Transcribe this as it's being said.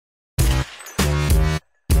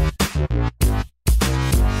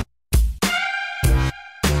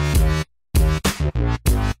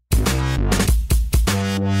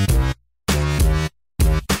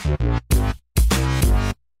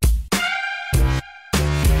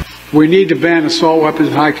We need to ban assault weapons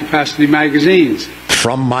and high-capacity magazines.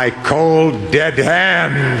 From my cold, dead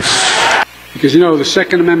hands. Because, you know, the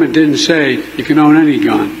Second Amendment didn't say you can own any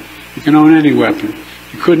gun. You can own any weapon.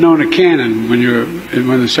 You couldn't own a cannon when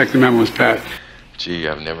the Second Amendment was passed. Gee,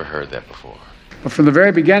 I've never heard that before. But from the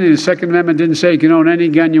very beginning, the Second Amendment didn't say you can own any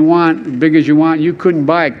gun you want, as big as you want. You couldn't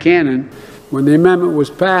buy a cannon. When the amendment was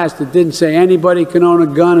passed, it didn't say anybody can own a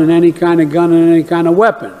gun and any kind of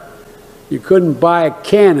weapon. You couldn't buy a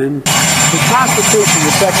cannon. The Constitution,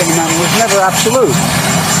 the Second Amendment, was never absolute.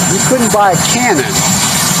 You couldn't buy a cannon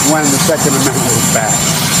when the Second Amendment was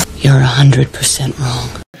passed. You're 100%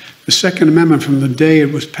 wrong. The Second Amendment, from the day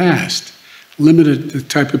it was passed, limited the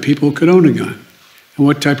type of people who could own a gun and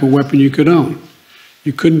what type of weapon you could own.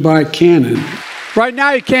 You couldn't buy a cannon. Right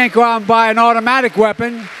now, you can't go out and buy an automatic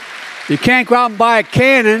weapon. You can't go out and buy a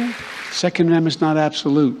cannon. Second Amendment's not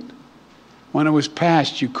absolute. When it was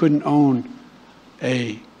passed, you couldn't own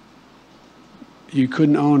a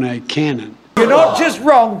cannon. You're not just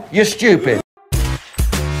wrong, you're stupid.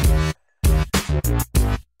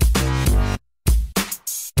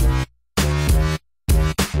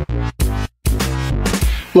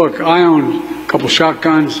 Look, I own a couple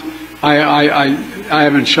shotguns. I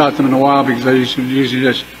haven't shot them in a while because I usually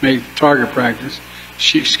just make target practice,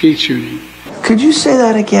 skeet shooting. Could you say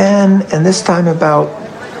that again, and this time about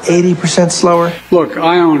 80% slower? Look,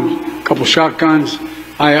 I own a couple shotguns.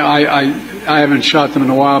 I haven't shot them in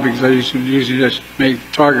a while because I usually just make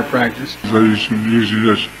target practice.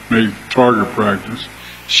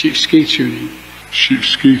 Skeet shooting.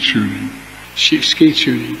 Skeet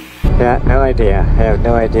shooting. Yeah, no idea. I have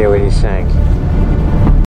no idea what he's saying.